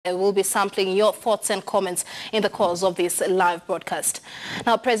I will be sampling your thoughts and comments in the course of this live broadcast.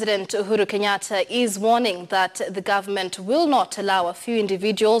 Now, President Uhuru Kenyatta is warning that the government will not allow a few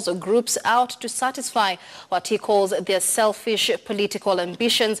individuals or groups out to satisfy what he calls their selfish political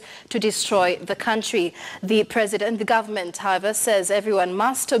ambitions to destroy the country. The government, however, says everyone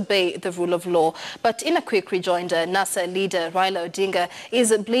must obey the rule of law. But in a quick rejoinder, NASA leader Raila Odinga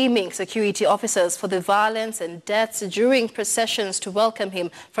is blaming security officers for the violence and deaths during processions to welcome him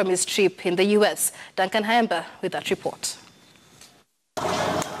from his trip in the U.S. Duncan Hayamba with that report.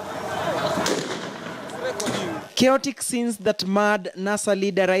 Chaotic scenes that marred NASA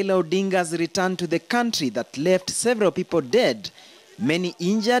leader Raila Odinga's return to the country that left several people dead, many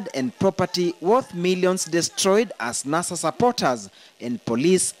injured and property worth millions destroyed as NASA supporters and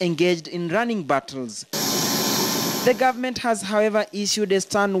police engaged in running battles. The government has, however, issued a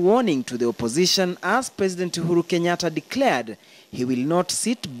stern warning to the opposition as President Uhuru Kenyatta declared he will not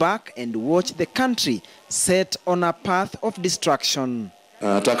sit back and watch the country set on a path of destruction.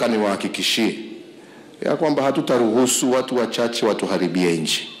 Nataka niwahakikishie ya kwamba hatutaruhusu watu wachache watuharibie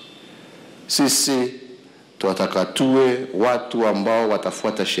nchi. Sisi tunataka tuwe watu ambao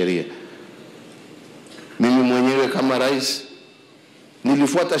watafuata sheria. Mimi mwenyewe kama rais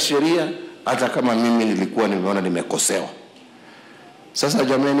nilifuata sheria hata kama mimi nilikuwa nimeona nimekosewa. Sasa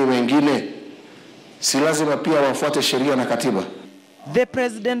jamani wengine si lazima pia wafuate sheria na katiba. The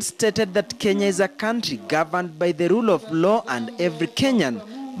president stated that Kenya is a country governed by the rule of law and every Kenyan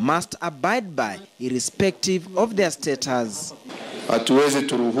must abide by, irrespective of their status. Hatuwezi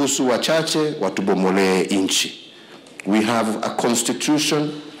turuhusu wachache watubomolee nchi. We have a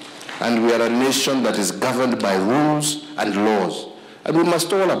constitution and we are a nation that is governed by rules and laws. And we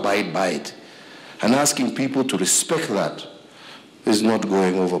must all abide by it. And asking people to respect that is not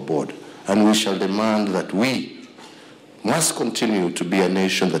going overboard. And we shall demand that we must continue to be a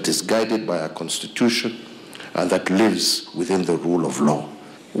nation that is guided by our constitution and that lives within the rule of law.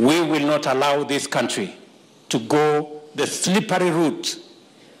 We will not allow this country to go the slippery route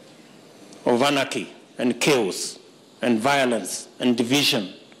of anarchy and chaos and violence and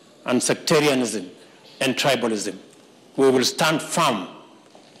division and sectarianism and tribalism. We will stand firm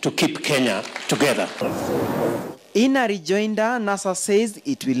to keep Kenya together. In a rejoinder, NASA says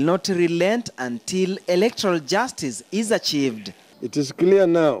it will not relent until electoral justice is achieved. It is clear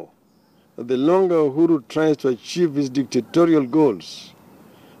now that the longer Uhuru tries to achieve his dictatorial goals,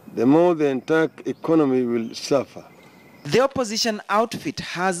 the more the entire economy will suffer. The opposition outfit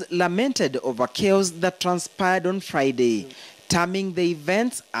has lamented over chaos that transpired on Friday, terming the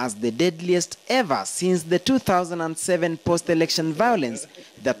events as the deadliest ever since the 2007 post-election violence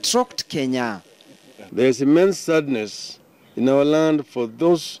that rocked Kenya. There is immense sadness in our land for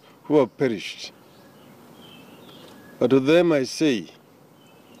those who have perished. But to them I say,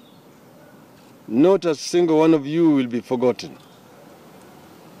 not a single one of you will be forgotten.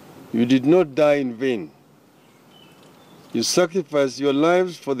 You did not die in vain. You sacrificed your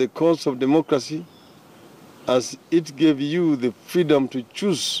lives for the cause of democracy, as it gave you the freedom to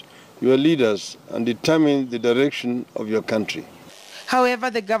choose your leaders and determine the direction of your country. However,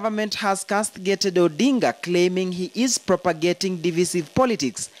 the government has castigated Odinga, claiming he is propagating divisive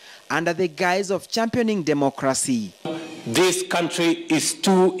politics under the guise of championing democracy. This country is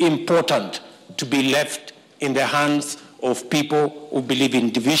too important to be left in the hands of people who believe in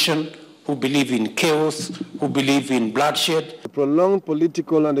division, who believe in chaos, who believe in bloodshed. The prolonged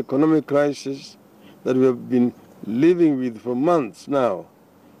political and economic crisis that we have been living with for months now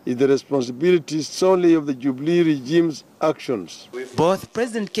is the responsibility solely of the Jubilee regime's actions. Both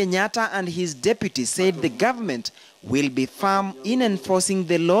President Kenyatta and his deputy said the government will be firm in enforcing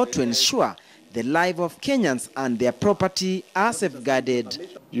the law to ensure the lives of Kenyans and their property are safeguarded.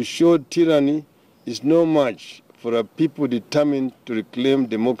 You showed tyranny is no match for a people determined to reclaim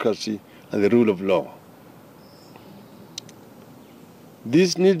democracy and the rule of law.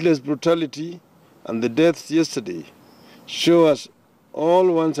 This needless brutality and the deaths yesterday show us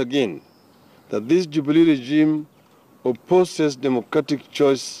all once again that this Jubilee regime opposes democratic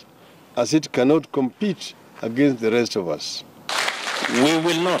choice as it cannot compete against the rest of us. We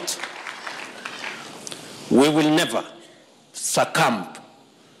will never succumb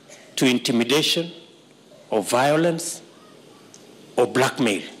to intimidation or violence or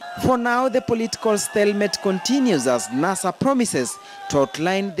blackmail. For now, the political stalemate continues as NASA promises to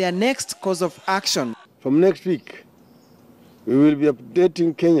outline their next course of action. From next week, we will be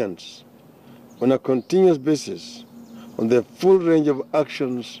updating Kenyans on a continuous basis on the full range of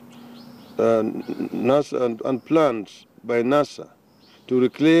actions NASA and plans by NASA to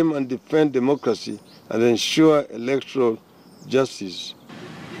reclaim and defend democracy and ensure electoral justice.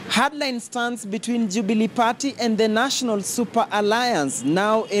 Hardline stands between Jubilee Party and the National Super Alliance,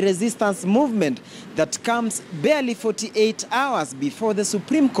 now a resistance movement that comes barely 48 hours before the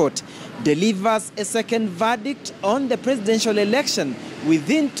Supreme Court delivers a second verdict on the presidential election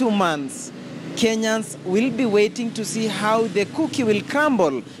within 2 months. Kenyans will be waiting to see how the cookie will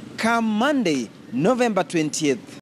crumble come Monday, November 20th.